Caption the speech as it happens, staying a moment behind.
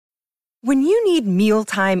When you need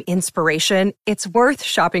mealtime inspiration, it's worth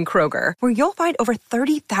shopping Kroger, where you'll find over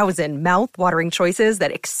 30,000 mouth-watering choices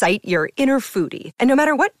that excite your inner foodie. And no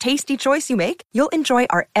matter what tasty choice you make, you'll enjoy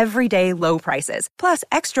our everyday low prices, plus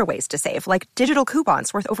extra ways to save, like digital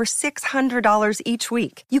coupons worth over $600 each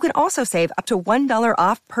week. You can also save up to $1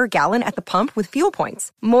 off per gallon at the pump with fuel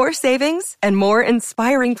points. More savings and more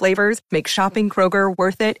inspiring flavors make shopping Kroger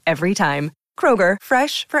worth it every time. Kroger,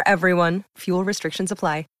 fresh for everyone. Fuel restrictions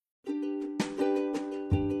apply.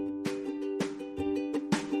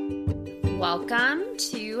 Welcome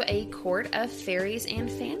to A Court of Fairies and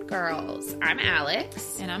Fangirls. I'm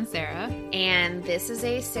Alex. And I'm Sarah. And this is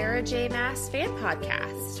a Sarah J. Maas fan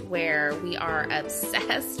podcast where we are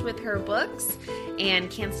obsessed with her books and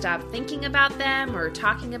can't stop thinking about them or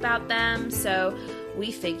talking about them. So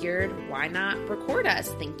we figured, why not record us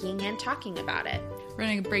thinking and talking about it? We're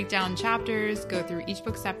going to break down chapters, go through each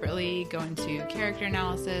book separately, go into character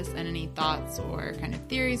analysis and any thoughts or kind of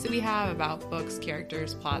theories that we have about books,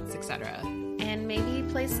 characters, plots, etc. And maybe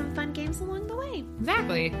play some fun games along the way.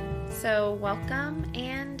 Exactly. So welcome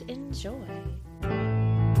and enjoy.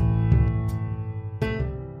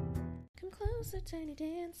 Come closer, tiny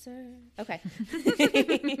dancer. Okay.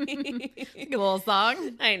 A little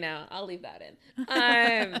song. I know. I'll leave that in.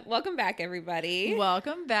 Welcome back, everybody.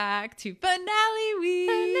 Welcome back to Finale Week.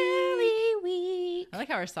 Finale Week. I like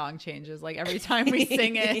how our song changes like every time we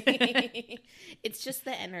sing it. It's just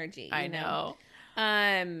the energy. I know.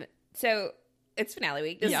 So it's Finale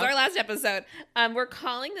Week. This is our last episode. We're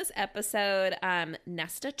calling this episode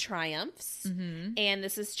Nesta Triumphs. Mm-hmm. And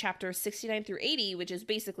this is chapters 69 through 80, which is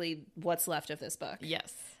basically what's left of this book.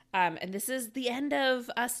 Yes. And this is the end of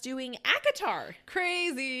us doing ACOTAR.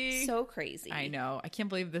 Crazy. So crazy. I know. I can't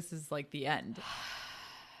believe this is like the end.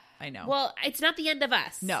 I know. Well, it's not the end of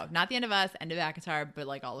us. No, not the end of us, end of ACOTAR, but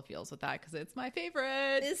like all the feels with that because it's my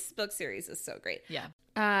favorite. This book series is so great. Yeah.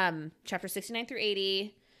 Chapter 69 through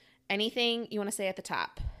 80. Anything you want to say at the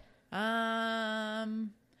top? I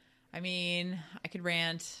mean, I could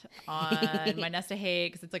rant on my Nesta hate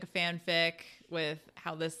because it's like a fanfic with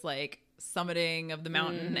how this like summiting of the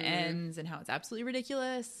mountain ends and how it's absolutely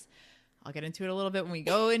ridiculous. I'll get into it a little bit when we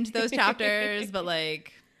go into those chapters, but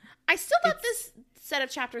like I still thought this set of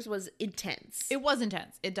chapters was intense. It was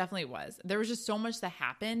intense. It definitely was. There was just so much that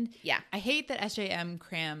happened. Yeah. I hate that SJM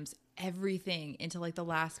crams everything into like the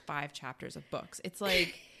last 5 chapters of books. It's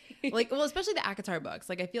like well, especially the ACOTAR books.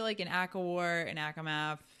 Like I feel like in ACOWAR and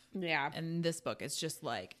ACOMAF, and this book, it's just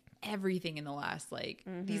like everything in the last like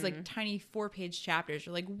these like tiny 4-page chapters.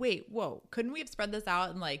 You're like, wait, whoa, couldn't we have spread this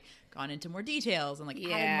out and like gone into more details and like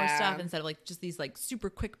added more stuff instead of like just these like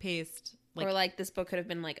super quick paced. Like, or like this book could have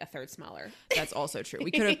been like a third smaller. That's also true.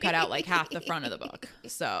 We could have cut out like half the front of the book.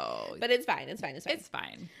 So, but it's fine. It's fine. It's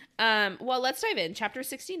fine. Well, let's dive in. Chapter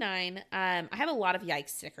 69. I have a lot of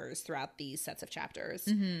yikes stickers throughout these sets of chapters.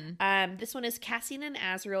 Mm-hmm. This one is Cassian and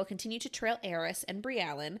Azriel continue to trail Eris and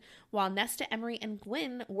Brialyn while Nesta, Emery, and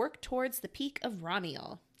Gwyn work towards the peak of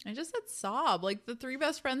Ramiel. I just said sob. Like the 3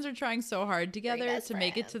 best friends are trying so hard together to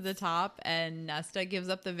make it to the top, and Nesta gives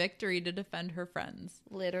up the victory to defend her friends.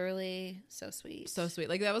 Literally, so sweet. So sweet.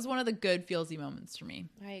 Like that was one of the good feelsy moments for me.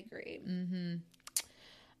 I agree. Mm-hmm.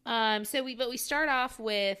 So we start off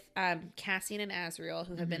with Cassian and Azriel,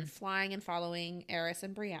 who have been flying and following Eris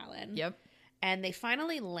and Brialyn. Yep. And they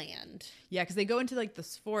finally land. Yeah, because they go into like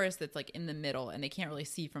this forest that's like in the middle and they can't really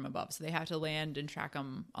see from above. So they have to land and track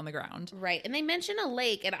them on the ground. Right. And they mention a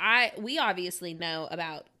lake. And we obviously know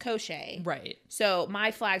about Koche. Right. So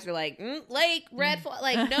my flags are like, lake, red flag.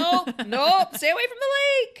 Like, nope, stay away from the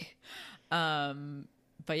lake.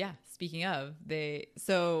 But yeah, speaking of, I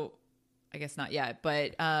guess not yet,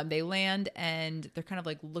 but they land and they're kind of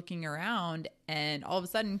like looking around. And all of a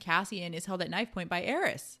sudden, Cassian is held at knife point by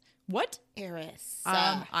Eris. What? Eris.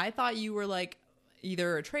 I thought you were like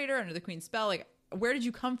either a traitor under the Queen's spell. Like, where did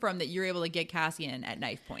you come from that you're able to get Cassian at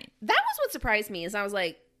knife point? That was what surprised me. Is I was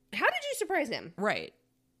like, how did you surprise him? Right.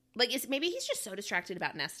 Like, maybe he's just so distracted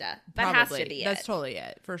about Nesta. That Probably. has to be it. That's totally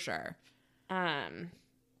it, for sure.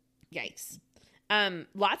 Yikes.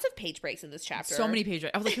 Lots of page breaks in this chapter. So many page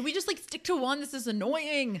breaks. I was like, can we just like stick to one? This is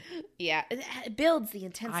annoying. Yeah, it builds the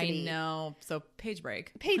intensity. I know. So page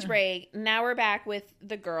break. Page break. Now we're back with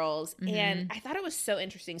the girls. And I thought it was so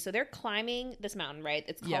interesting. So they're climbing this mountain, right?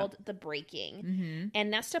 It's called the Breaking.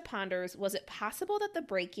 And Nesta ponders, was it possible that the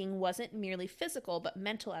breaking wasn't merely physical, but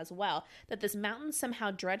mental as well? That this mountain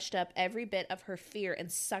somehow dredged up every bit of her fear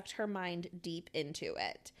and sucked her mind deep into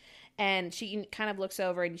it. And she kind of looks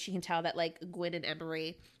over and she can tell that like Gwyn and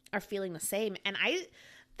Emery are feeling the same. And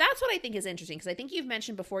that's what I think is interesting. Because I think you've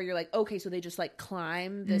mentioned before, you're like, okay, so they just like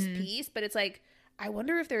climb this piece. But it's like, I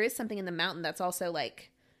wonder if there is something in the mountain that's also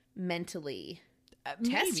like mentally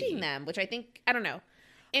testing them, which I think, I don't know.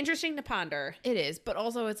 Interesting to ponder. It is, but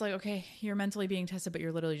also it's like, okay, you're mentally being tested, but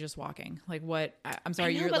you're literally just walking. Like what? I'm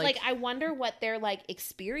sorry, you're but like I wonder what they're like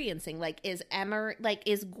experiencing. Like is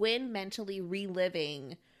Gwen mentally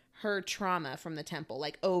reliving her trauma from the temple,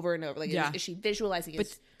 like over and over? Like is she visualizing it?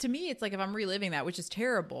 But to me, it's like if I'm reliving that, which is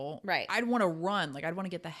terrible, right? I'd want to run. Like I'd want to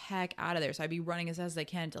get the heck out of there. So I'd be running as fast as I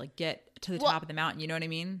can to like get to the top of the mountain. You know what I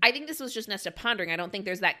mean? I think this was just Nesta pondering. I don't think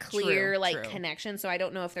there's that clear connection. So I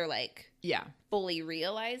don't know if they're like fully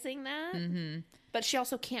realizing that. Mm-hmm. But she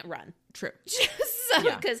also can't run. True.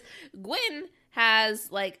 Because Gwen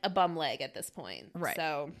has like a bum leg at this point. Right.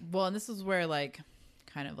 So and this is where like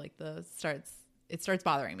kind of like it starts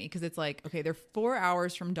bothering me because it's like, okay, they're 4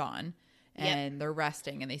 hours from dawn and they're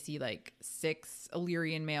resting and they see like 6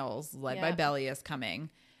 Illyrian males led by Bellius coming.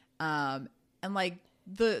 And like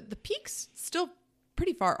the peak's still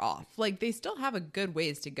pretty far off. Like they still have a good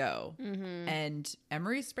ways to go. Mm-hmm. And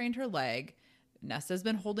Emery sprained her leg. Nesta's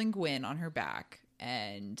been holding Gwen on her back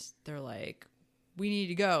and they're like, we need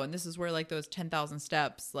to go. And this is where like those 10,000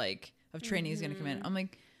 steps like of training is going to come in. I'm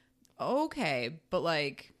like, okay, but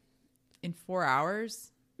like in 4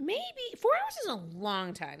 hours? Maybe 4 hours is a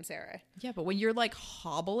long time, Sarah. Yeah, but when you're like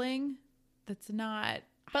hobbling, that's not.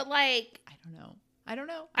 But like, I don't know. I don't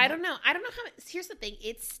know how. Here's the thing: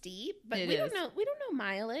 it's steep, but we don't know. We don't know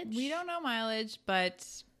mileage. We don't know mileage, but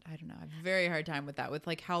I don't know. I have a very hard time with that. With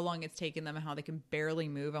like how long it's taken them and how they can barely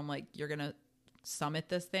move. I'm like, you're gonna summit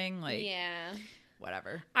this thing, like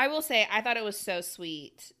whatever. I will say, I thought it was so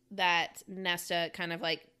sweet that Nesta kind of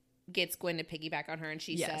like gets Gwen to piggyback on her, and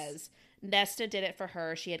she says Nesta did it for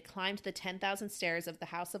her. She had climbed the 10,000 stairs of the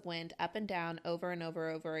House of Wind up and down over and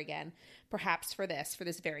over again, perhaps for this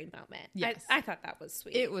very moment. Yes. I thought that was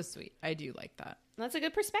sweet. It was sweet. I do like that. That's a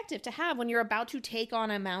good perspective to have when you're about to take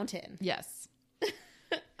on a mountain. Yes.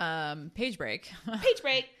 Page break. Page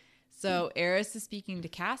break. So Eris is speaking to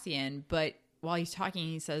Cassian, but while he's talking,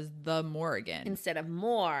 he says the Morrigan instead of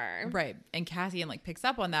more. Right. And Cassian like picks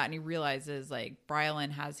up on that and he realizes like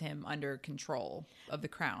Brylin has him under control of the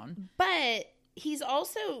crown. But he's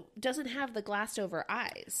also doesn't have the glassed over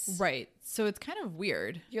eyes. Right. So it's kind of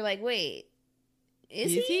weird. You're like, wait,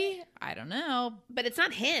 is he? I don't know. But it's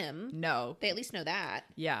not him. No. They at least know that.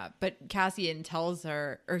 Yeah. But Cassian tells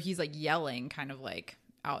her, or he's like yelling kind of like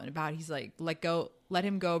out and about. He's like, let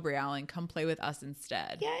him go, Brylin. Come play with us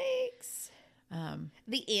instead. Yikes.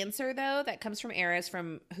 The answer, though, that comes from Eris,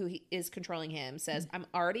 from who is controlling him, says, I'm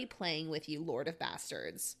already playing with you, Lord of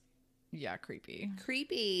Bastards. Yeah, creepy.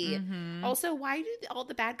 Mm-hmm. Also, why do all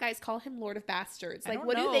the bad guys call him Lord of Bastards? Like,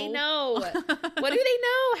 what do they know? What do they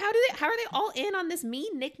know? How are they all in on this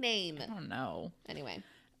mean nickname? I don't know. Anyway.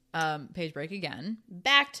 Page break again.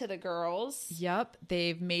 Back to the girls. Yep.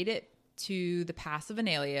 They've made it to the Pass of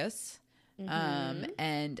Annalius. Mm-hmm.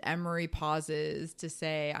 And Emery pauses to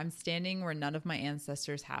say, I'm standing where none of my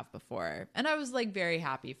ancestors have before. And I was like very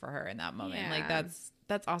happy for her in that moment. Yeah. Like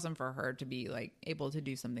that's awesome for her to be like able to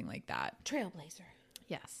do something like that. Trailblazer.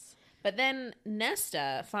 Yes. But then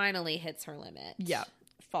Nesta finally hits her limit. Yeah.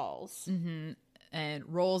 Falls. Mm-hmm. And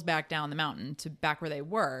rolls back down the mountain to back where they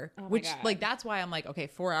were. Oh my which God. like that's why I'm like, okay,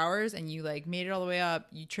 4 hours and you like made it all the way up,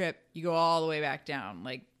 you trip, you go all the way back down.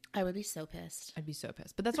 Like I would be so pissed. I'd be so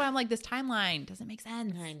pissed. But that's why I'm like, this timeline doesn't make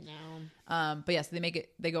sense. I know. But yeah, so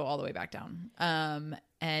they go all the way back down.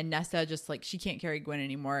 And Nesta just like, she can't carry Gwen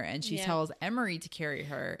anymore. And she tells Emery to carry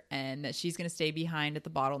her and that she's going to stay behind at the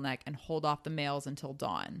bottleneck and hold off the males until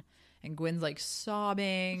dawn. And Gwen's like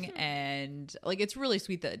sobbing and like, it's really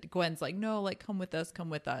sweet that Gwen's like, no, like come with us.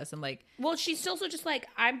 And like, well, she's still so just like,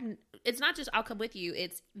 it's not just I'll come with you.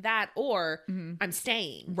 It's that or I'm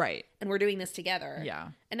staying. Right. And we're doing this together. Yeah.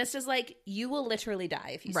 And Nesta's like, you will literally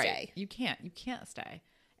die if you stay. You can't stay.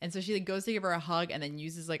 And so she like goes to give her a hug and then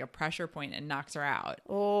uses like a pressure point and knocks her out.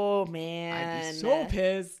 Oh man. I'd be so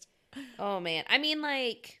pissed. Oh man. I mean,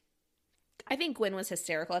 like, I think Gwen was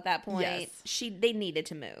hysterical at that point. Yes. They needed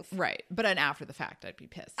to move. Right. But then after the fact, I'd be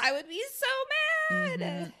pissed. I would be so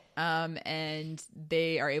mad. Mm-hmm. And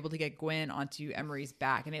they are able to get Gwen onto Emery's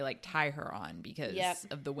back and they like tie her on because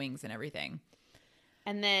of the wings and everything.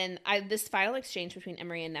 And then this final exchange between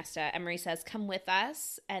Emery and Nesta, Emery says, come with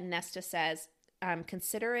us. And Nesta says,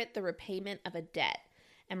 consider it the repayment of a debt.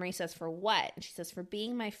 Emery says, for what? And she says, for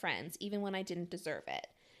being my friends, even when I didn't deserve it.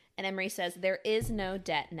 And Emery says, there is no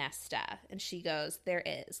debt, Nesta. And she goes, there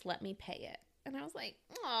is. Let me pay it. And I was like,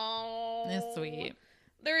 oh. It's sweet.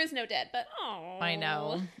 There is no debt, but oh. I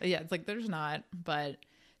know. Yeah, it's like there's not. But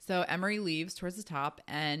so Emery leaves towards the top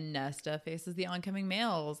and Nesta faces the oncoming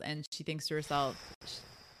males. And she thinks to herself,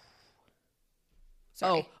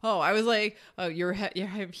 Sorry. Oh, I was like, oh, you're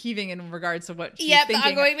heaving in regards to what she's thinking. The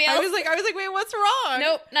ongoing mails. I was like, wait, what's wrong?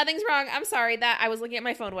 Nope, nothing's wrong. I'm sorry that I was looking at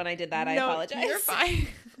my phone when I did that. I apologize. You're fine.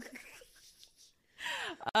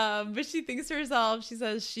 But she thinks to herself, she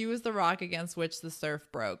says, she was the rock against which the surf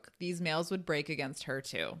broke. These mails would break against her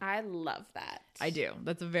too. I love that. I do.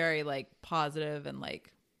 That's a very like positive and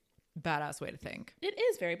like badass way to think. It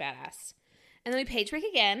is very badass. And then we page break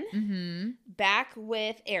again. Back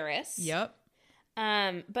with Eris. Yep.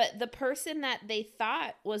 But the person that they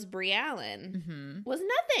thought was Briallen was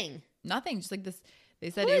nothing. Nothing. Just like this.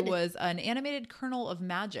 They said it was an animated kernel of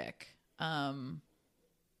magic. And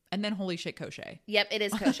then holy shit, Koshé. Yep, it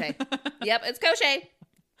is Koshé. Yep, it's Koshé.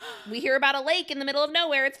 We hear about a lake in the middle of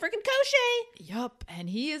nowhere. It's freaking Koshé. Yep. And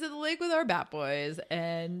he is at the lake with our Bat Boys.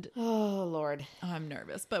 And oh, Lord. I'm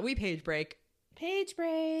nervous. But we page break.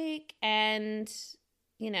 And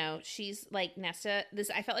you know, she's like, Nesta,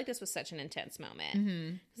 I felt like this was such an intense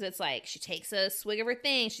moment because it's like she takes a swig of her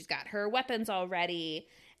thing, she's got her weapons all ready,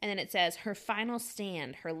 and then it says her final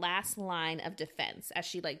stand, her last line of defense, as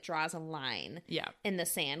she like draws a line in the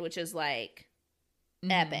sand, which is like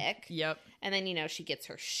epic. Yep. And then, you know, she gets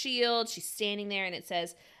her shield, she's standing there, and it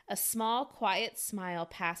says, a small, quiet smile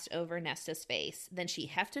passed over Nesta's face. Then she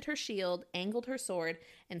hefted her shield, angled her sword,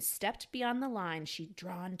 and stepped beyond the line she'd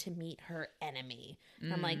drawn to meet her enemy.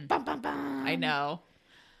 And I'm like, bum, bum, bum. I know.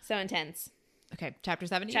 So intense. Okay, chapter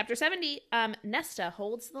 70. Chapter 70, Nesta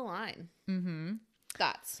holds the line.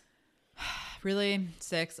 Thoughts? Really?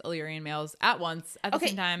 6 Illyrian males at once, at the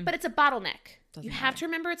same time. But it's a bottleneck. You have to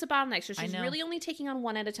remember it's a bottleneck. So she's really only taking on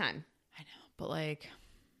one at a time. I know, but like...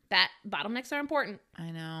 that bottlenecks are important.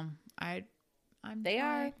 I know. They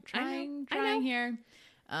are trying here.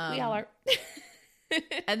 We all are.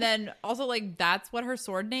 And then also like that's what her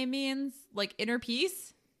sword name means, like inner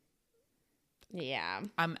peace. Yeah.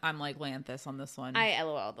 I'm like Lanthus on this one. I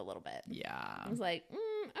LOL'd a little bit. Yeah. I was like,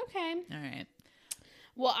 okay. All right.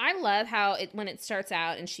 Well, I love how when it starts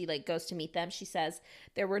out and she like goes to meet them, she says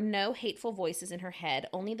there were no hateful voices in her head,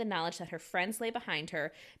 only the knowledge that her friends lay behind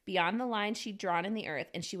her, beyond the line she'd drawn in the earth,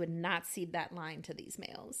 and she would not cede that line to these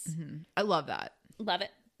males. I love that. Love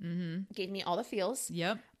it. Gave me all the feels.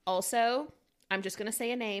 Yep. Also, I'm just gonna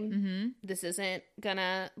say a name. This isn't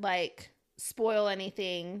gonna like spoil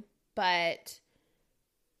anything, but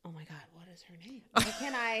oh my god, what is her name? Why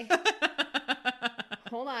can't I?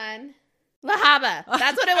 Hold on. Lahaba.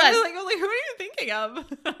 That's what it was. I was like, who are you thinking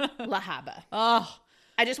of? Lahaba. Oh.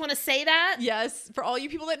 I just want to say that. Yes. For all you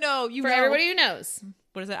people that know, for everybody who knows.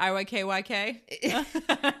 What is it? IYKYK?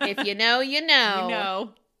 If you know, you know. You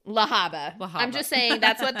know. Lahaba. I'm just saying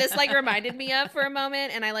that's what this like reminded me of for a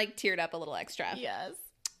moment, and I like teared up a little extra. Yes.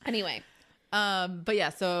 Anyway. But yeah,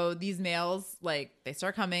 so these males, like, they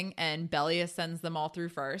start coming, and Bellius sends them all through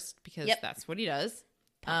first because that's what he does.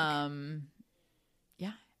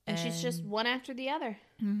 Yeah. And she's just one after the other.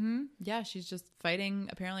 Yeah, she's just fighting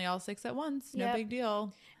apparently all 6 at once. No big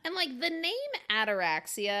deal. And like the name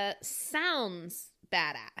Ataraxia sounds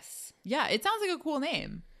badass. Yeah, it sounds like a cool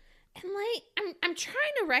name. And like I'm trying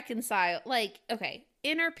to reconcile, like, okay,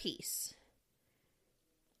 inner peace.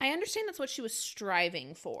 I understand that's what she was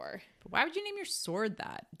striving for. But why would you name your sword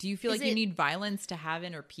that? Do you feel like you need violence to have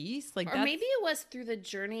inner peace? Like, or maybe it was through the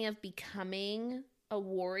journey of becoming a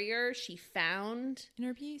warrior, she found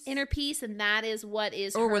inner peace, and that is what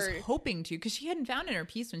is or her... was hoping to, because she hadn't found inner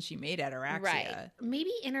peace when she made Ataraxia. Right. Maybe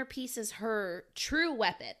inner peace is her true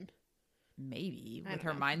weapon. Maybe with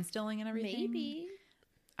her mind stilling and everything. Maybe.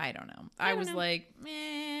 I don't know. I was like,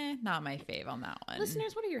 not my fave on that one.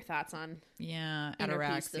 Listeners, what are your thoughts on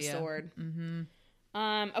Ataraxia, peace, the sword?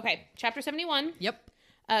 Okay, chapter 71. Yep.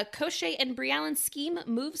 Koshé and Briallen's scheme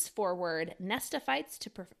moves forward. Nesta fights to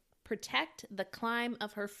protect the climb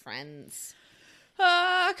of her friends.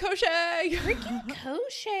 Koshé! Freaking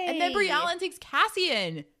Koshé! And then Briallen takes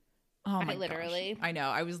Cassian. Oh my literally. Gosh. I know.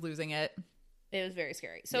 I was losing it. It was very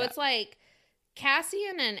scary. So it's like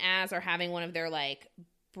Cassian and Az are having one of their like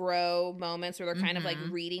bro moments where they're kind of like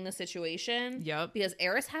reading the situation. Yep. Because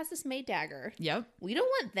Eris has this maid dagger. Yep. We don't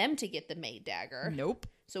want them to get the maid dagger. Nope.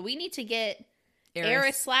 So we need to get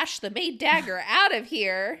Eris / the maid dagger out of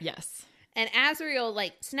here. Yes. And Azriel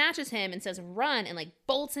like snatches him and says run and like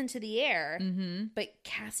bolts into the air. But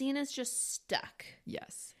Cassian is just stuck.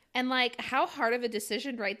 Yes. And like how hard of a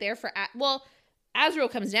decision right there for Azriel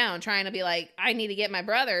comes down trying to be like, I need to get my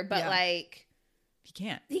brother, but like he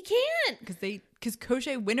can't. He can't. Because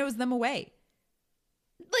Koshé winnows them away.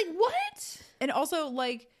 Like what? And also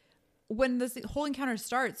like when this whole encounter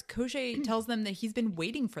starts, Koshé tells them that he's been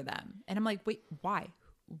waiting for them. And I'm like, wait, why?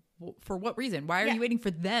 for what reason? Why are you waiting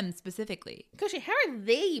for them specifically? Koshe, how are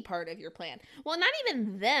they part of your plan? Well, not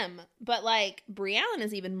even them, but like Briellen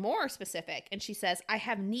is even more specific. And she says, I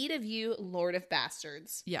have need of you, Lord of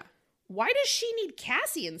Bastards. Yeah. Why does she need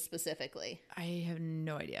Cassian specifically? I have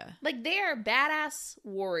no idea. Like, they are badass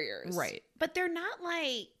warriors. Right. But they're not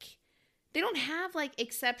like, they don't have like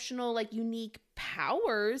exceptional, like unique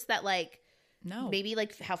powers that like, no, maybe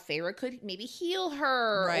like how Feyre could maybe heal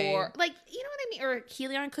her, right, or like, you know what I mean? Or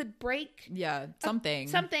Helion could break. Yeah,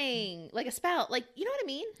 something like a spell. Like, you know what I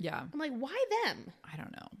mean? Yeah. I'm like, why them? I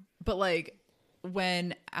don't know. But like,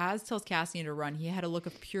 when Az tells Cassian to run, he had a look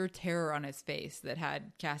of pure terror on his face that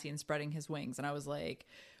had Cassian spreading his wings. And I was like,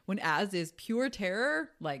 when Az is pure terror,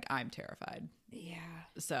 like, I'm terrified. Yeah.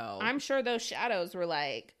 So I'm sure those shadows were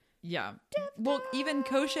like, yeah. Well, even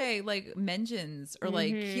Koshe like mentions, or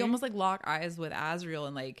like he almost like lock eyes with Azriel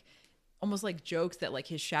and like almost like jokes that like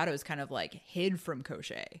his shadows kind of like hid from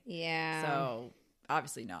Koshe. Yeah. So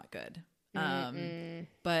obviously not good.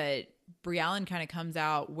 But Briellen kind of comes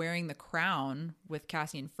out wearing the crown with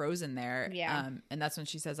Cassian frozen there. Yeah. And that's when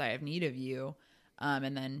she says, I have need of you.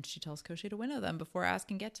 And then she tells Koshe to winnow them before Az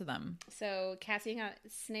can get to them. So Cassian got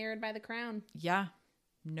snared by the crown. Yeah.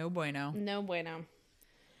 No bueno. No bueno.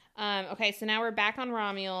 Okay, so now we're back on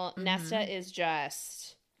Romuel. Nesta is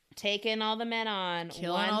just taking all the men on,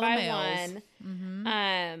 killing one all by the males.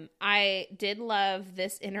 one. I did love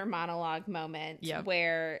this inner monologue moment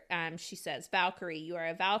where she says, Valkyrie, you are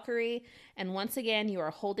a Valkyrie, and once again you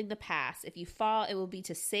are holding the past. If you fall, it will be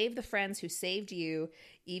to save the friends who saved you,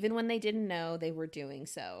 even when they didn't know they were doing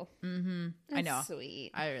so. I know.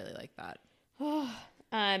 Sweet. I really like that.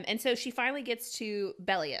 And so she finally gets to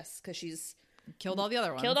Bellius, because she's killed all the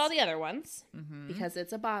other ones. Because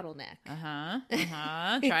it's a bottleneck. Trying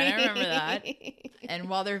to remember that. And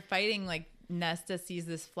while they're fighting, like, Nesta sees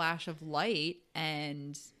this flash of light,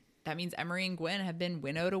 and that means Emery and Gwen have been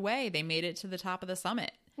winnowed away. They made it to the top of the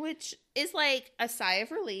summit, which is like a sigh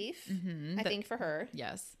of relief. I think for her.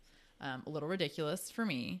 Yes. A little ridiculous for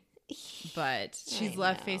me, but she's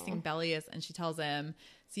left facing Bellius, and she tells him,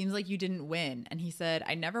 seems like you didn't win. And he said,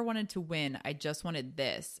 I never wanted to win. I just wanted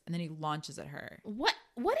this. And then he launches at her. What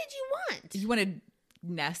did you want? You wanted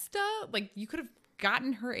Nesta? Like, you could have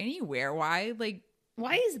gotten her anywhere. Why? Like,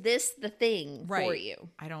 why is this the thing for you?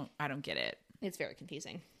 I don't get it. It's very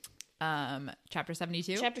confusing. Chapter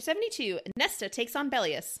 72. Chapter 72. Nesta takes on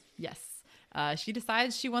Bellius. Yes. She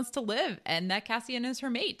decides she wants to live, and that Cassian is her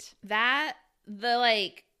mate. The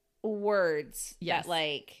like words that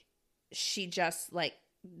like she just like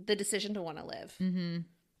the decision to want to live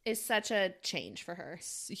is such a change for her.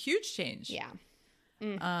 It's a huge change. Yeah.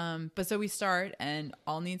 But so we start, and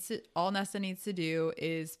all Nesta needs to do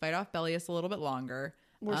is fight off Bellius a little bit longer.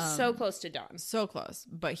 We're so close to dawn. So close.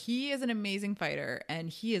 But he is an amazing fighter, and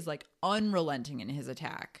he is like unrelenting in his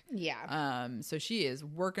attack. Yeah. So she is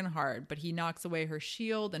working hard, but he knocks away her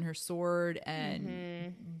shield and her sword,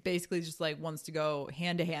 and basically just like wants to go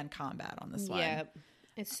hand-to-hand combat on this one. Yeah.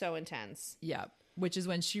 It's so intense. Yeah. Which is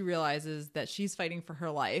when she realizes that she's fighting for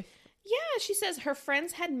her life. Yeah, she says her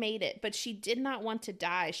friends had made it, but she did not want to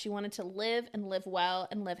die. She wanted to live and live well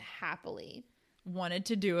and live happily. Wanted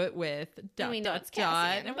to do it with ... And we know it's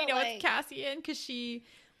Cassian. And we know it's Cassian because she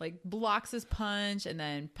like blocks his punch and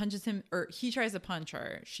then punches him, or he tries to punch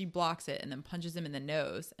her. She blocks it and then punches him in the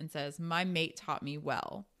nose and says, my mate taught me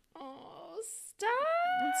well. Oh, stop.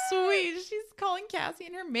 Sweet. She's calling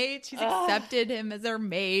Cassian her mate. She's accepted him as her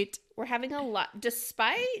mate. We're having a lot,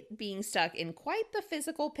 despite being stuck in quite the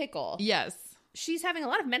physical pickle. Yes. She's having a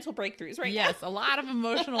lot of mental breakthroughs right now. Yes, a lot of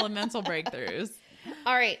emotional and mental breakthroughs.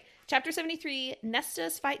 All right. Chapter 73,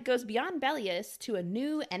 Nesta's fight goes beyond Bellius to a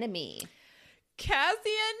new enemy. Cassian,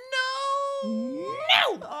 no!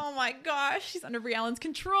 No! Oh my gosh, she's under Briellen's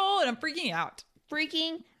control, and I'm freaking out.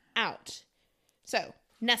 Freaking out. So,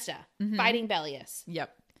 Nesta, fighting Bellius.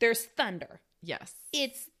 Yep. There's thunder. Yes.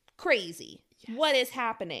 It's crazy. Yes. What is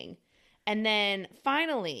happening? And then,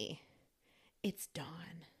 finally, it's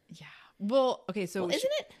dawn. Yeah. Well, okay, so... Well,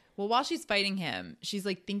 isn't it? Well, while she's fighting him, she's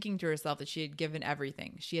like thinking to herself that she had given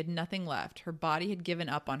everything. She had nothing left. Her body had given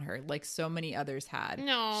up on her like so many others had.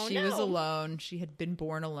 She was alone. She had been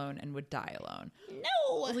born alone and would die alone.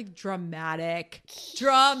 No. It was like dramatic.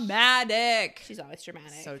 Dramatic. She's always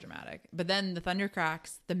dramatic. So dramatic. But then the thunder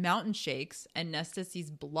cracks, the mountain shakes, and Nesta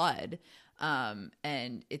sees blood.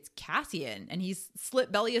 And it's Cassian, and he's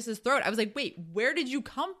slit Bellius's throat. I was like, wait, where did you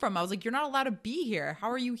come from? I was like, you're not allowed to be here. How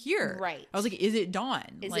are you here? Right. I was like, is it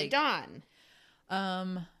dawn? Is it dawn?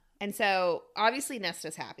 And so obviously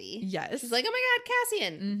Nesta's happy. Yes. She's like, oh my God,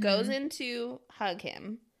 Cassian. Goes in to hug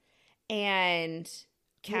him. And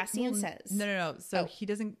Cassian says. No. So she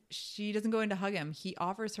doesn't go in to hug him. He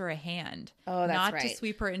offers her a hand. Oh, that's not right. to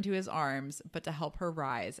sweep her into his arms, but to help her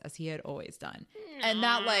rise as he had always done. And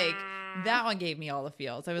that one gave me all the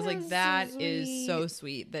feels. I was like, that is so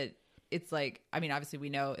sweet that it's like, I mean, obviously we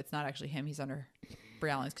know it's not actually him. He's under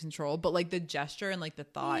Brie Allen's control, but like the gesture and like the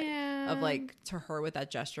thought of like to her what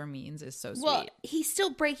that gesture means is so sweet. Well, he's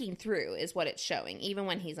still breaking through is what it's showing, even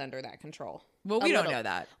when he's under that control. Well, we don't know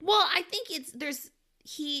that. Well, I think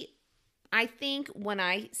I think when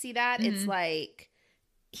I see that, it's like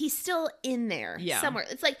he's still in there somewhere.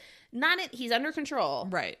 It's like he's under control.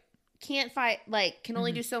 Right. Can't fight, like, can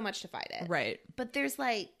only do so much to fight it. Right. But there's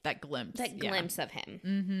like that glimpse of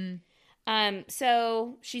him.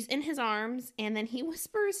 So she's in his arms, and then he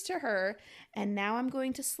whispers to her, and now I'm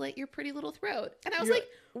going to slit your pretty little throat. And I was like,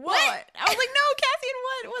 what? I was like, no,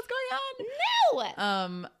 Cassian, what's going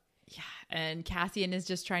on? No. Yeah. And Cassian is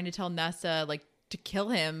just trying to tell Nesta, like, to kill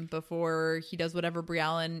him before he does whatever Brie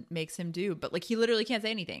Allen makes him do. But like, he literally can't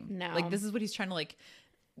say anything. No. Like, this is what he's trying to like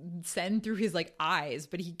send through his like eyes,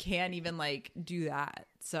 but he can't even like do that.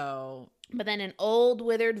 So. But then an old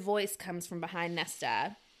withered voice comes from behind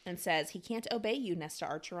Nesta and says, he can't obey you, Nesta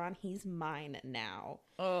Archeron. He's mine now.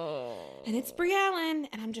 Oh. And it's Brie Allen.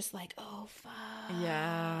 And I'm just like, oh, fuck.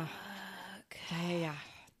 Yeah. Yeah.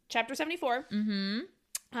 Chapter 74.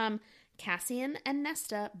 Cassian and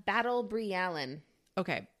Nesta battle Brie Allen.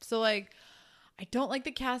 Okay. So like, I don't like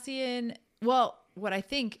the Cassian. Well, what I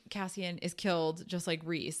think Cassian is killed just like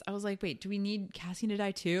Rhys. I was like, wait, do we need Cassian to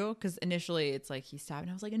die too? Because initially it's like he's stabbed.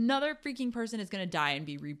 And I was like, another freaking person is going to die and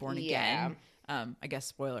be reborn again. I guess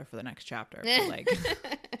spoiler for the next chapter. Like,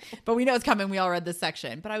 but we know it's coming. We all read this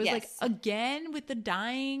section. But I was like, again with the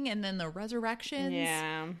dying and then the resurrections.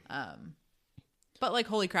 Yeah. But like,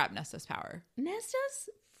 holy crap, Nesta's power. Nesta's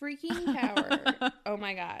freaking power. Oh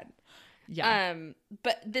my God. Yeah.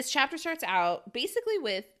 But this chapter starts out basically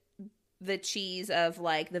with the cheese of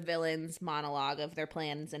like the villain's monologue of their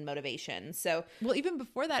plans and motivations. So, well, even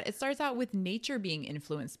before that, it starts out with nature being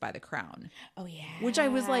influenced by the crown. Oh yeah. Which I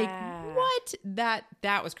was like, what?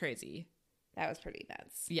 That was crazy. That was pretty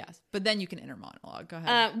nuts. Yes. But then you can inner monologue. Go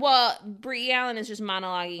ahead. Well, Brie Allen is just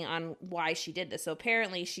monologuing on why she did this. So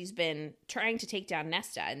apparently she's been trying to take down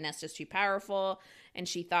Nesta, and Nesta's too powerful. And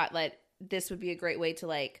she thought like this would be a great way to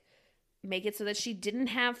like make it so that she didn't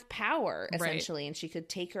have power essentially, and she could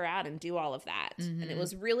take her out and do all of that. And it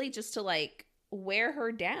was really just to like wear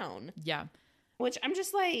her down. Yeah. Which I'm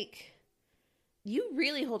just like, you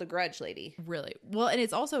really hold a grudge, lady. Really. Well, and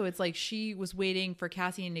it's like she was waiting for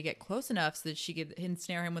Cassian to get close enough so that she could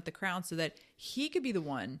ensnare him with the crown so that he could be the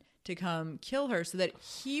one to come kill her so that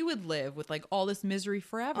he would live with like all this misery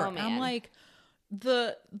forever. Oh, man. And I'm like,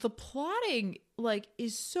 the plotting like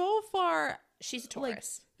is so far. She's a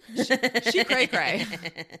Taurus. She cray cray.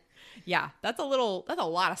 Yeah, that's a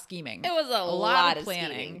lot of scheming. It was a lot of planning.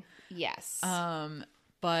 Scheming. Yes.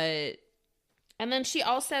 But and then she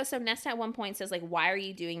also, so Nesta at one point says like, why are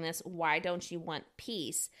you doing this? Why don't you want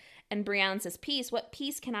peace? And Brie Allen says, peace? What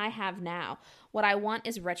peace can I have now? What I want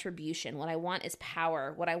is retribution. What I want is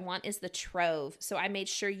power. What I want is the trove. So I made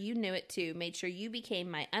sure you knew it too, made sure you became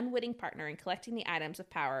my unwitting partner in collecting the items of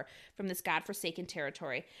power from this godforsaken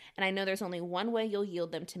territory. And I know there's only one way you'll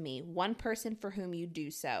yield them to me, one person for whom you do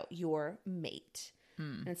so, your mate.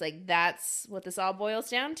 And it's like, that's what this all boils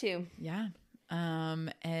down to. Yeah.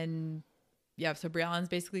 And yeah, so Brie Allen's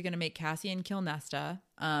basically going to make Cassian kill Nesta.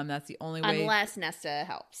 That's the only way. Unless Nesta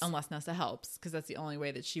helps. Because that's the only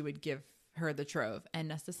way that she would give her the trove. And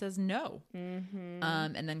Nesta says no.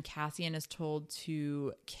 And then Cassian is told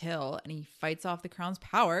to kill, and he fights off the crown's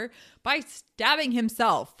power by stabbing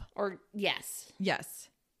himself. Yes.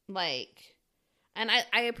 Like, and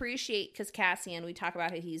I appreciate, because Cassian, we talk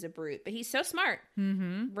about how he's a brute, but he's so smart.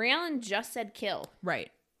 Brie Allen just said kill.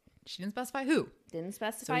 Right. She didn't specify who.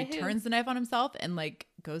 So he turns the knife on himself and like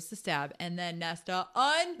goes to stab, and then Nesta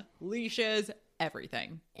unleashes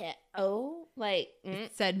everything. It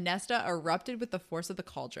said Nesta erupted with the force of the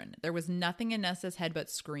cauldron. There was nothing in Nesta's head but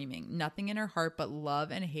screaming, nothing in her heart but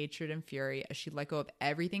love and hatred and fury as she let go of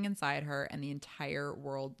everything inside her, and the entire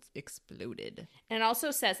world exploded. And it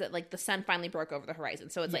also says that like the sun finally broke over the horizon.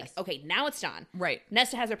 So it's like, okay, now it's dawn. Right.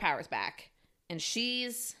 Nesta has her powers back, and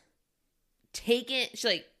she's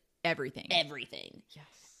like everything. Yes.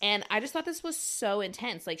 And I just thought this was so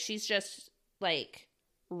intense. Like, she's just like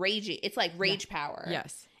raging. It's like rage power.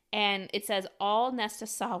 Yes. And it says all Nesta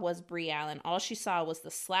saw was Brie Allen. All she saw was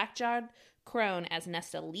the slack-jawed, crone as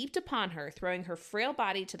Nesta leaped upon her, throwing her frail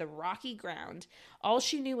body to the rocky ground. All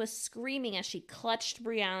she knew was screaming as she clutched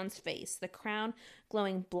Brienne's face, the crown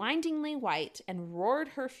glowing blindingly white, and roared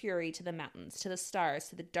her fury to the mountains, to the stars,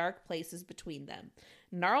 to the dark places between them.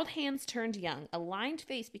 Gnarled hands turned young. A lined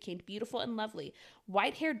face became beautiful and lovely.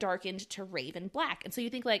 White hair darkened to raven black. And so you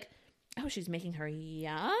think like, oh, she's making her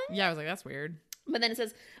young? Yeah, I was like, that's weird. But then it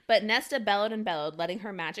says, but Nesta bellowed and bellowed, letting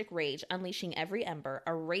her magic rage, unleashing every ember,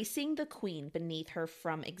 erasing the queen beneath her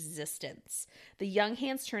from existence. The young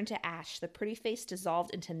hands turned to ash, the pretty face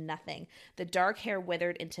dissolved into nothing, the dark hair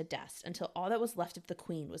withered into dust, until all that was left of the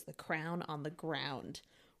queen was the crown on the ground.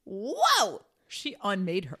 Whoa! She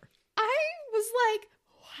unmade her. I was like,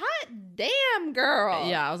 hot damn, girl.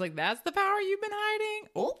 Yeah, I was like, that's the power you've been hiding?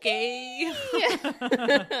 Okay.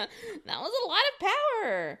 That was a lot of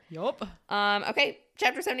power. Yup. Okay,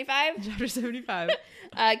 chapter 75. Chapter 75.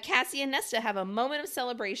 Cassie and Nesta have a moment of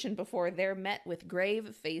celebration before they're met with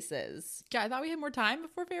grave faces. Yeah, I thought we had more time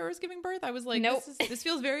before Feyre was giving birth. I was like, nope. This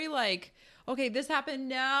feels very like, okay, this happened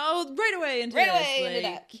now, right away into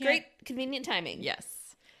that. Great convenient timing.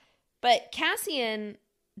 Yes. But Cassian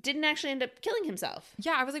didn't actually end up killing himself.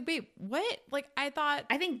 Yeah, I was like, wait, what? Like, I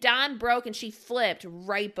think Dawn broke and she flipped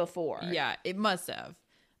right before. Yeah, it must have.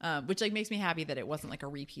 Which, like, makes me happy that it wasn't, like, a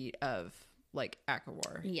repeat of, like,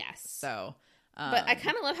 ACOWAR. Yes. So. But I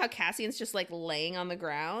kind of love how Cassian's just, like, laying on the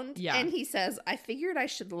ground. Yeah. And he says, I figured I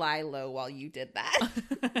should lie low while you did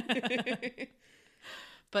that.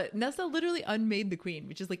 But Nesta literally unmade the queen,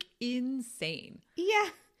 which is, like, insane. Yeah.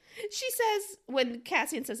 She says, when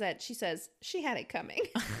Cassian says that, she says, she had it coming.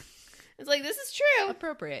 It's like, this is true.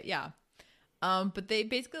 Appropriate, yeah. But they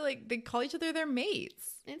basically, like, they call each other their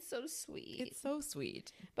mates. It's so sweet. It's so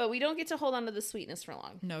sweet. But we don't get to hold on to the sweetness for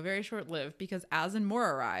long. No, very short-lived, because Az and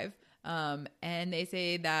Mor arrive, and they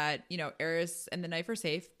say that, you know, Eris and the knife are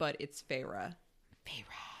safe, but it's Feyre.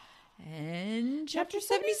 And chapter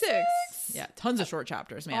 76. Yeah, tons of short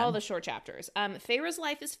chapters, man. All the short chapters. Feyre's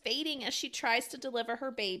life is fading as she tries to deliver her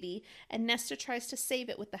baby, and Nesta tries to save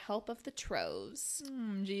it with the help of the Troves.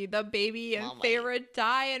 Gee, the baby and Feyre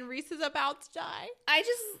die, and Rhys is about to die.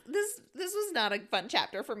 This was not a fun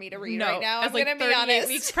chapter for me to read no, right now. I'm like going to be honest. 38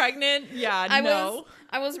 weeks pregnant. Yeah,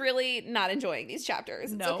 I was really not enjoying these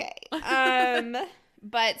chapters. It's no. Okay.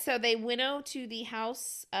 But so they winnow to the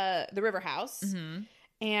house, the river house. Mm-hmm.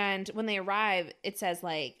 And when they arrive, it says,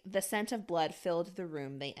 like, the scent of blood filled the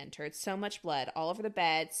room they entered. So much blood all over the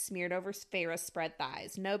bed, smeared over Feyre's spread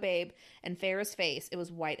thighs. No babe, and Feyre's face, it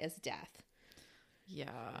was white as death. Yeah.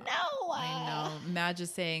 No! I know. Madge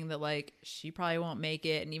is saying that, like, she probably won't make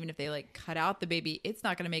it. And even if they, like, cut out the baby, it's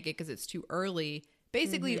not going to make it because it's too early.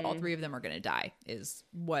 Basically, all three of them are going to die is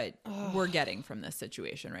what we're getting from this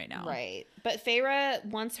situation right now. Right. But Feyre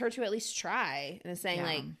wants her to at least try and is saying,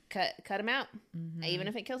 like, cut him out. Mm-hmm. Even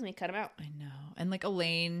if it kills me, cut him out. I know. And, like,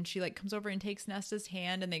 Elaine, she, like, comes over and takes Nesta's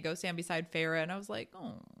hand and they go stand beside Feyre. And I was like,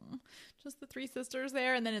 oh, just the three sisters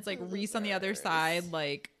there. And then it's, like, Rhys on the other side,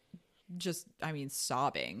 like, just, I mean,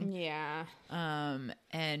 sobbing. Yeah.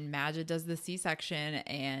 And Madge does the C-section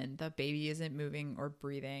and the baby isn't moving or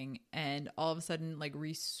breathing. And all of a sudden, like,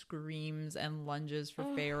 Rhys screams and lunges for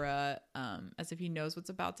Feyre, as if he knows what's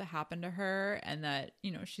about to happen to her and that,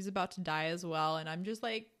 you know, she's about to die as well. And I'm just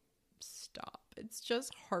like, stop. It's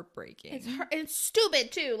just heartbreaking. It's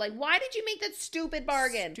stupid too. Like, why did you make that stupid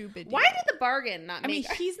bargain? Stupid deal. Why did the bargain not make?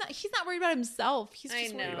 I mean, he's not worried about himself. He's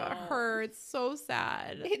just worried about her. It's so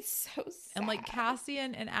sad. It's so sad. And like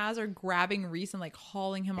Cassian and Az are grabbing Rhys and like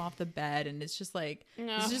hauling him off the bed, and it's just like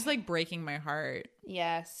breaking my heart.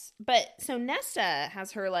 Yes. But so Nesta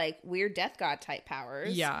has her like weird death god type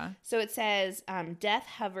powers. Yeah. So it says, death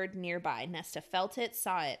hovered nearby. Nesta felt it,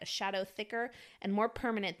 saw it, a shadow thicker and more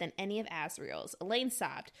permanent than any of Asriel's. Elaine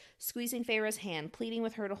sobbed, squeezing Feyre's hand, pleading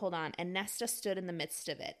with her to hold on, and Nesta stood in the midst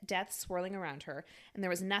of it, death swirling around her, and there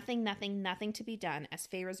was nothing to be done as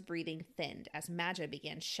Feyre's breathing thinned, as Madge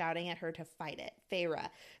began shouting at her to fight it.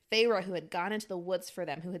 Feyre, who had gone into the woods for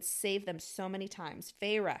them, who had saved them so many times.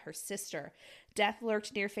 Feyre, her sister. Death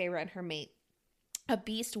lurked near Feyre and her mate, a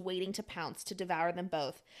beast waiting to pounce, to devour them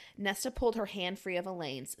both. Nesta pulled her hand free of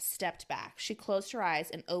Elaine's, stepped back. She closed her eyes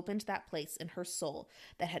and opened that place in her soul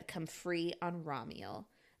that had come free on Ramiel.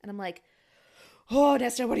 And I'm like, oh,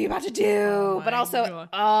 Nesta, what are you about to do? Oh but also, God.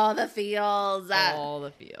 all the feels. All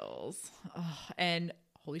the feels. Oh, and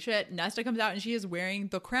holy shit, Nesta comes out and she is wearing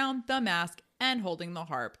the crown, the mask, and holding the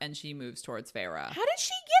harp, and she moves towards Feyre. How did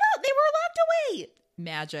she get out? They were locked away.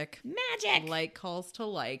 Magic. Magic. Like calls to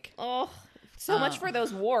like. Oh, So much for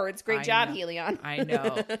those wards. Great job, Helion. I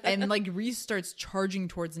know. And like Rhys starts charging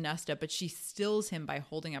towards Nesta, but she stills him by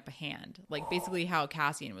holding up a hand. Like basically how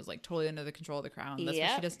Cassian was like totally under the control of the crown. That's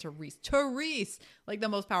what she does to Rhys. To Rhys! Like the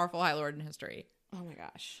most powerful High Lord in history. Oh my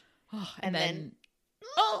gosh. And then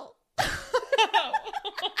oh! Literally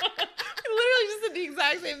just did the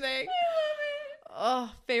exact same thing.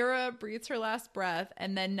 Oh, Feyre breathes her last breath,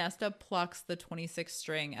 and then Nesta plucks the 26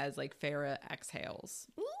 string as like Feyre exhales.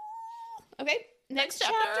 Ooh. Okay, next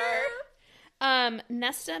chapter.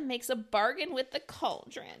 Nesta makes a bargain with the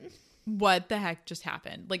cauldron. What the heck just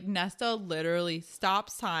happened? Like Nesta literally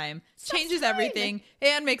stops time, changes everything,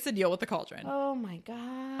 and makes a deal with the cauldron. Oh my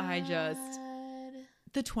god.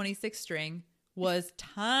 The 26 string was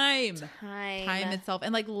time itself.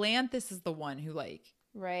 And like Lanthus is the one who like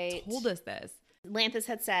told us this. Lanthus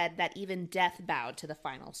had said that even death bowed to the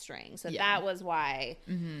final string. So that was why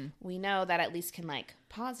we know that at least can like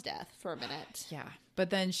pause death for a minute. Yeah. But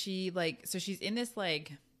then she like, so she's in this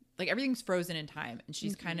like everything's frozen in time, and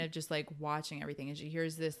she's kind of just like watching everything, and she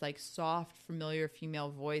hears this like soft, familiar female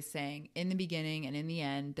voice saying, "In the beginning and in the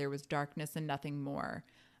end, there was darkness and nothing more."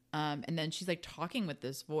 And then she's like talking with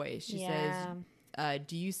this voice. She says,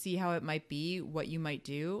 "Do you see how it might be, what you might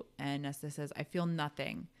do?" And Nesta says, "I feel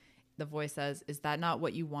nothing." The voice says, "Is that not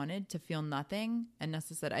what you wanted, to feel nothing?" And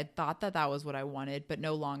Nesta said, "I thought that was what I wanted, but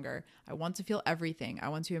no longer. I want to feel everything. I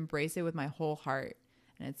want to embrace it with my whole heart."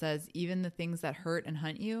 And it says, "Even the things that hurt and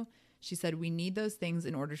hunt you." She said, "We need those things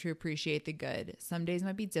in order to appreciate the good. Some days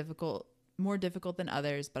might be difficult, more difficult than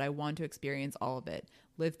others, but I want to experience all of it,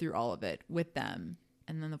 live through all of it with them."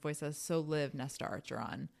 And then the voice says, "So live, Nesta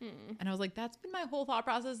Archeron." And I was like, that's been my whole thought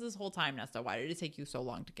process this whole time, Nesta. Why did it take you so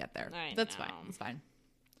long to get there? That's fine. It's fine.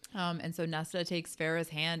 And so Nesta takes Feyre's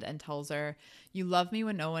hand and tells her, "You loved me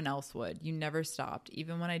when no one else would. You never stopped,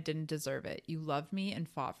 even when I didn't deserve it. You loved me and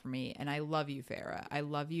fought for me, and I love you, Feyre. I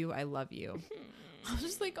love you. I love you." I was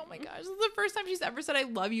just like, oh my gosh, this is the first time she's ever said "I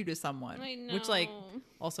love you" to someone. I know. Which, like,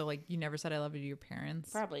 also, like, you never said "I love you" to your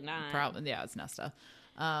parents. Probably not. Probably, yeah, it's Nesta.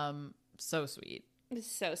 So sweet.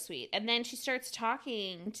 It's so sweet. And then she starts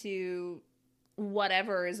talking to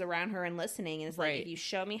whatever is around her and listening. And it's like, if you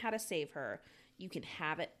show me how to save her, you can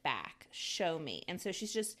have it back. Show me. And so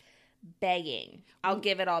she's just begging. I'll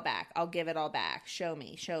give it all back. I'll give it all back. Show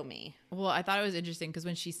me. Show me. Well, I thought it was interesting because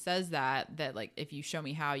when she says that like, if you show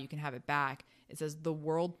me how, you can have it back, it says the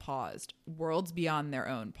world paused. Worlds beyond their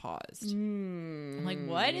own paused. I'm like,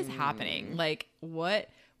 what is happening? Like, what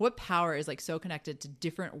power is like so connected to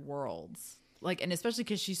different worlds? Like, and especially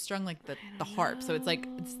because she's strung like the harp. So it's like,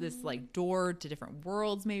 it's this like door to different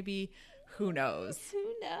worlds maybe. Who knows?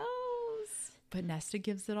 Who knows? But Nesta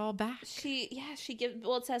gives it all back.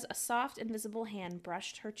 It says a soft invisible hand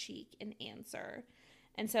brushed her cheek in answer.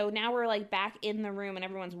 And so now we're like back in the room and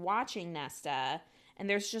everyone's watching Nesta, and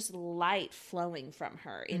there's just light flowing from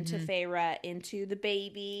her into Feyre, into the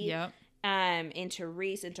baby, into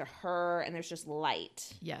Rhys, into her, and there's just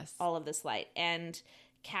light. Yes. All of this light. And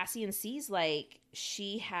Cassian sees like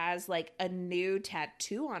she has like a new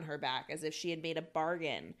tattoo on her back, as if she had made a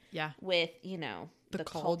bargain with, you know, the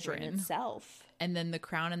cauldron itself. And then the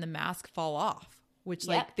crown and the mask fall off, which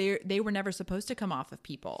like they were never supposed to come off of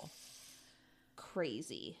people.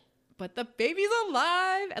 Crazy. But the baby's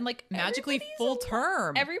alive and like magically full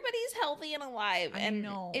term. Everybody's healthy and alive. I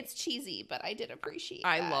know. It's cheesy, but I did appreciate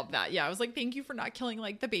I love that. Yeah, I was like, thank you for not killing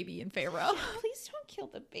like the baby in Feyre. Please don't kill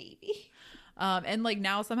the baby. And like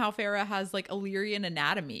now somehow Feyre has like Illyrian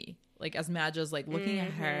anatomy. Like as Madge's like looking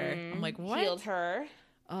at her. I'm like, what? Healed her.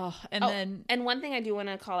 Oh, and one thing I do want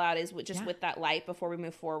to call out is with that light before we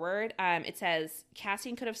move forward. It says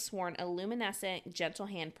Cassian could have sworn a luminescent, gentle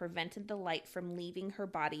hand prevented the light from leaving her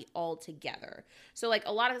body altogether. So like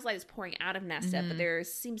a lot of this light is pouring out of Nesta, but there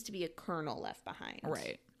seems to be a kernel left behind.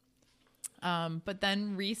 Right. But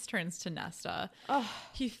then Rhys turns to Nesta.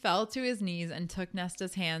 He fell to his knees and took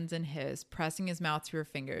Nesta's hands in his, pressing his mouth to her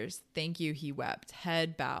fingers. "Thank you," he wept,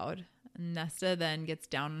 head bowed. Nesta then gets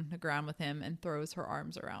down on the ground with him and throws her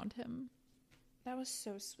arms around him. That was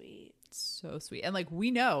so sweet. So sweet. And like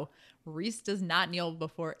we know, Rhys does not kneel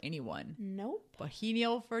before anyone. Nope. But he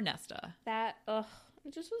kneeled for Nesta.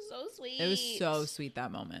 It just was so sweet. It was so sweet,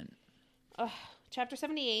 that moment. Chapter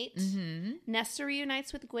 78. Nesta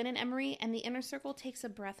reunites with Gwyn and Emery, and the inner circle takes a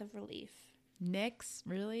breath of relief. Nyx,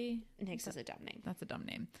 really? Nyx is a dumb name. That's a dumb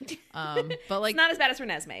name. But like, it's not as bad as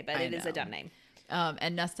Renesmee, but it is a dumb name.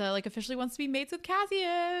 And Nesta like officially wants to be mates with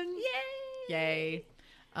Cassian. Yay.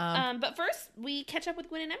 But first we catch up with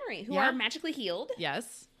Gwyn and Emery, who are magically healed.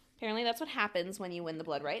 Yes. Apparently that's what happens when you win the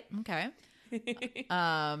blood right. Okay.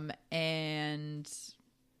 And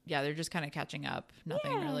yeah, they're just kind of catching up.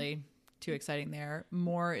 Nothing really too exciting there.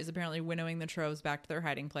 Mor is apparently winnowing the troves back to their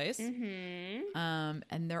hiding place. Mm-hmm.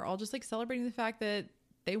 And they're all just like celebrating the fact that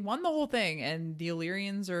they won the whole thing, and the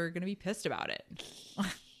Illyrians are going to be pissed about it.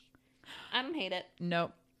 I don't hate it.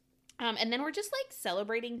 Nope. And then we're just like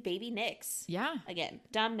celebrating baby Nyx. Yeah. Again,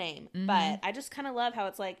 dumb name. Mm-hmm. But I just kind of love how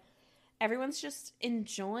it's like everyone's just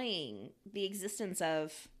enjoying the existence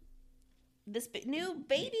of this new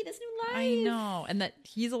baby, this new life. I know. And that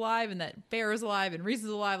he's alive, and that Bear is alive, and Reese is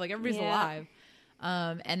alive. Like everybody's alive.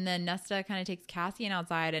 And then Nesta kind of takes Cassian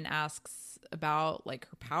outside and asks about like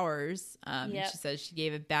her powers. She says she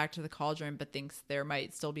gave it back to the cauldron, but thinks there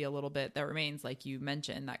might still be a little bit that remains, like you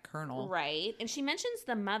mentioned, that kernel. Right. And she mentions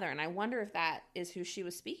the mother, and I wonder if that is who she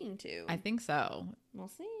was speaking to. I think so. We'll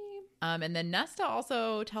see. And then Nesta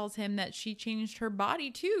also tells him that she changed her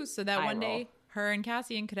body too, so that one day her and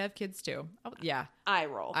Cassian could have kids too. Oh, yeah. I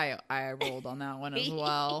roll. I rolled on that one as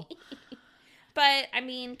well. But, I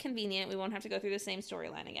mean, convenient. We won't have to go through the same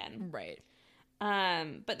storyline again. Right.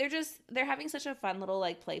 But they're having such a fun little,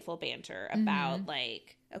 like, playful banter about,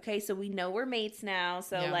 like, okay, so we know we're mates now.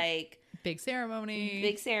 So, like. Big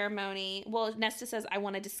ceremony. Well, Nesta says, I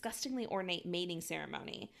want a disgustingly ornate mating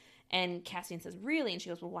ceremony. And Cassian says, really? And she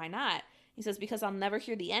goes, well, why not? He says, because I'll never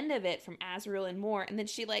hear the end of it from Azriel and Mor. And then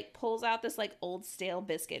she, like, pulls out this, like, old stale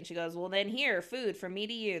biscuit. And she goes, well, then here, food from me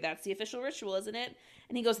to you. That's the official ritual, isn't it?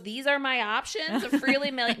 And he goes, these are my options? A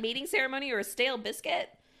freely mating ceremony or a stale biscuit?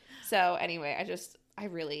 So, anyway,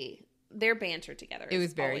 their banter together is It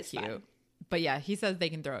was very cute. Fun. But, yeah, he says they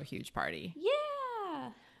can throw a huge party.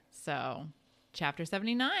 Yeah. So, Chapter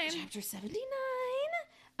 79. Chapter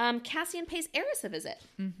 79. Cassian pays Eris a visit.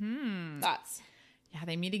 Mm-hmm. Thoughts? Yeah,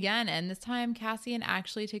 they meet again, and this time Cassian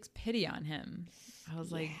actually takes pity on him. I was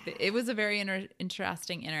like, it was a very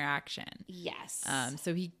interesting interaction. Yes.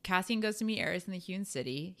 So Cassian goes to meet Eris in the Hewn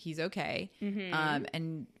City. He's okay. Mm-hmm.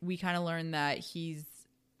 And we kind of learn that he's,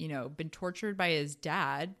 been tortured by his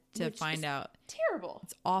dad to find out. Terrible.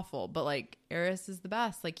 It's awful. But, like, Eris is the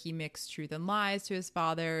best. Like, he mixed truth and lies to his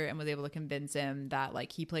father and was able to convince him that,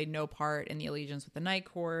 like, he played no part in the allegiance with the Night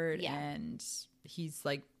Court. Yeah. And he's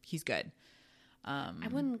good. I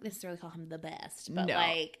wouldn't necessarily call him the best, but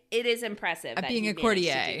like it is impressive at that being he a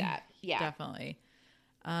courtier. To do that. Yeah, definitely.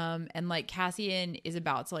 And like Cassian is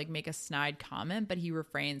about to like make a snide comment, but he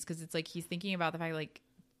refrains because it's like he's thinking about the fact like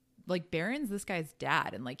Baron's this guy's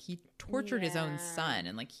dad, and like he tortured his own son,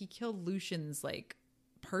 and like he killed Lucian's like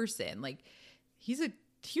person. Like he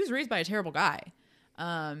was raised by a terrible guy,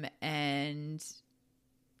 and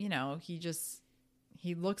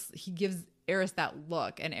he gives Eris that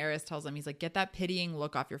look, and Eris tells him, he's like, get that pitying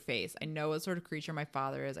look off your face. I know what sort of creature my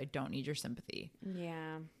father is. I don't need your sympathy.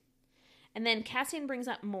 Yeah. And then Cassian brings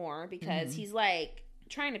up Mor because he's like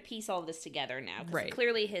trying to piece all of this together now. Because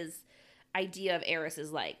clearly his idea of Eris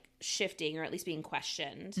is like shifting, or at least being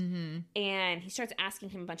questioned. Mm-hmm. And he starts asking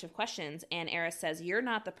him a bunch of questions, and Eris says, you're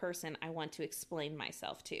not the person I want to explain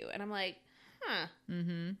myself to. And I'm like, huh.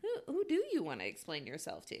 Mm-hmm. Who do you want to explain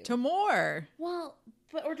yourself to? To Mor. Well,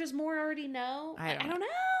 or does Mor already know? I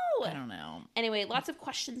don't know. Anyway, lots of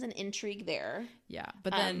questions and intrigue there. Yeah,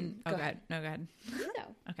 but then go ahead. No, go ahead. No.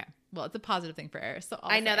 Okay. Well, it's a positive thing for Eris. So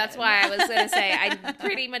I know that's why I was going to say I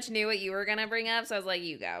pretty much knew what you were going to bring up, so I was like,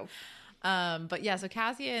 you go. But yeah, so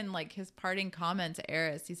Cassian, like his parting comment to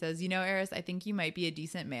Eris, he says, Eris, I think you might be a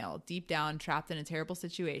decent male, deep down, trapped in a terrible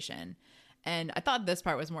situation. And I thought this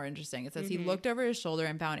part was more interesting. It says he looked over his shoulder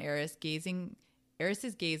and found Eris's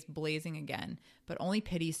gaze blazing again, but only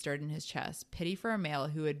pity stirred in his chest. Pity for a male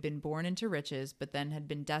who had been born into riches, but then had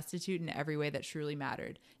been destitute in every way that truly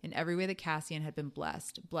mattered, in every way that Cassian had been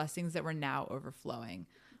blessed, blessings that were now overflowing.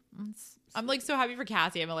 I'm like so happy for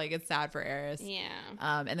Cassian, but like it's sad for Eris. Yeah.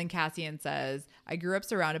 And then Cassian says, I grew up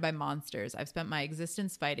surrounded by monsters. I've spent my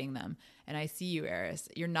existence fighting them. And I see you, Eris.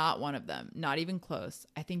 You're not one of them. Not even close.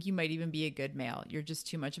 I think you might even be a good male. You're just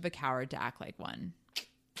too much of a coward to act like one.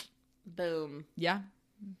 Boom. Yeah.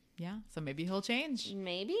 Yeah. So maybe he'll change.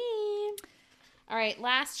 Maybe. All right.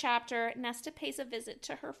 Last chapter. Nesta pays a visit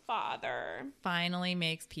to her father. Finally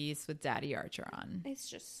makes peace with Daddy Archeron. It's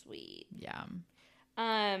just sweet. Yeah.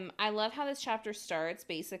 I love how this chapter starts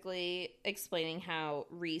basically explaining how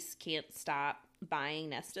Reese can't stop buying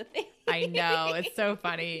Nesta things. I know. It's so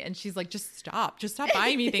funny. And she's like, just stop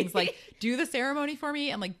buying me things. Like, do the ceremony for me.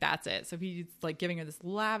 And like, that's it. So he's like giving her this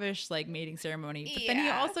lavish like mating ceremony. But then he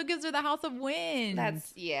also gives her the House of Wind.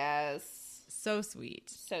 So sweet.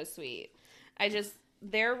 So sweet.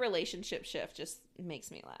 Their relationship shift just makes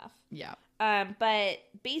me laugh. Yeah. But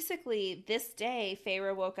basically, this day,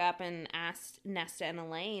 Feyre woke up and asked Nesta and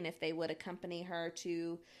Elaine if they would accompany her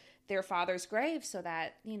to their father's grave so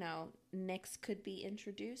that, you know, Nyx could be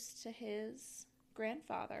introduced to his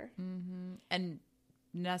grandfather. Mm-hmm. And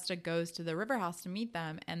Nesta goes to the river house to meet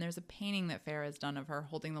them, and there's a painting that Farrah has done of her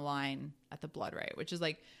holding the line at the blood rite, which is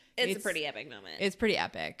like... It's a pretty epic moment. It's pretty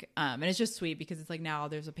epic. And it's just sweet because it's like now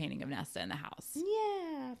there's a painting of Nesta in the house.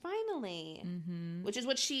 Yeah, finally. Mm-hmm. Which is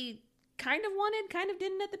what she kind of wanted, kind of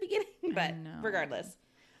didn't at the beginning, but regardless.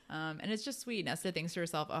 And it's just sweet. Nesta thinks to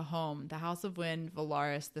herself, a home. The House of Wind,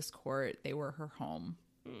 Valaris, this court, they were her home.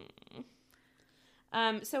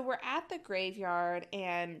 So we're at the graveyard,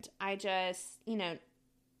 and I just, you know,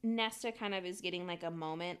 Nesta kind of is getting like a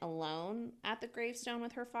moment alone at the gravestone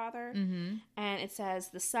with her father. Mm-hmm. And it says,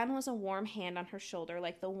 the sun was a warm hand on her shoulder,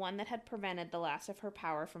 like the one that had prevented the last of her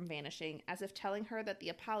power from vanishing, as if telling her that the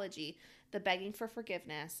apology, the begging for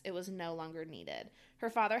forgiveness, it was no longer needed. Her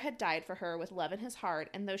father had died for her with love in his heart,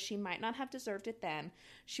 and though she might not have deserved it then,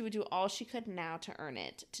 she would do all she could now to earn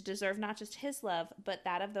it, to deserve not just his love, but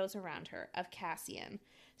that of those around her, of Cassian.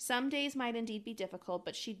 Some days might indeed be difficult,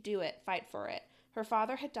 but she'd do it, fight for it. Her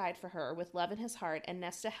father had died for her with love in his heart, and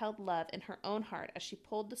Nesta held love in her own heart as she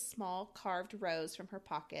pulled the small carved rose from her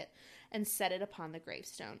pocket and set it upon the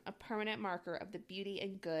gravestone, a permanent marker of the beauty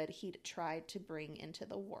and good he'd tried to bring into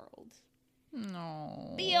the world.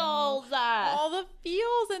 No. Feels! All the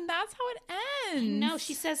feels, and that's how it ends. No,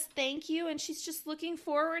 she says thank you, and she's just looking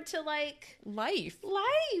forward to, like... Life.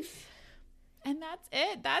 And that's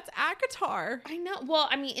it. That's ACOTAR. I know. Well,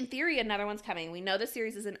 I mean, in theory, another one's coming. We know the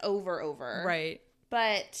series isn't over. Right.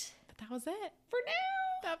 But that was it. For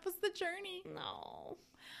now. That was the journey. No.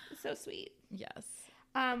 So sweet. Yes.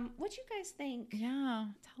 What you guys think? Yeah.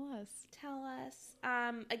 Tell us.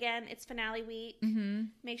 Again, it's finale week. Mm-hmm.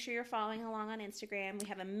 Make sure you're following along on Instagram. We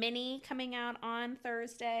have a mini coming out on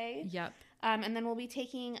Thursday. Yep. And then we'll be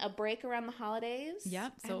taking a break around the holidays.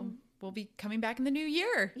 Yep. So we'll be coming back in the new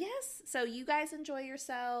year. Yes. So you guys enjoy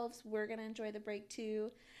yourselves. We're going to enjoy the break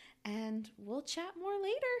too. And we'll chat more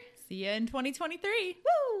later. See you in 2023.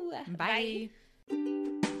 Woo! Bye.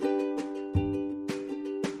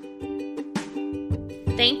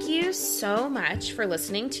 Thank you so much for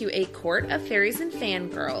listening to A Court of Fairies and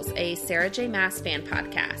Fangirls, a Sarah J. Maas fan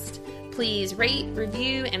podcast. Please rate,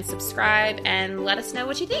 review, and subscribe, and let us know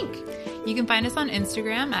what you think. You can find us on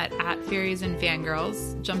Instagram at Fairies and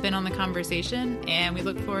Fangirls. Jump in on the conversation, and we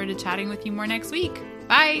look forward to chatting with you more next week.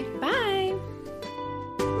 Bye. Bye.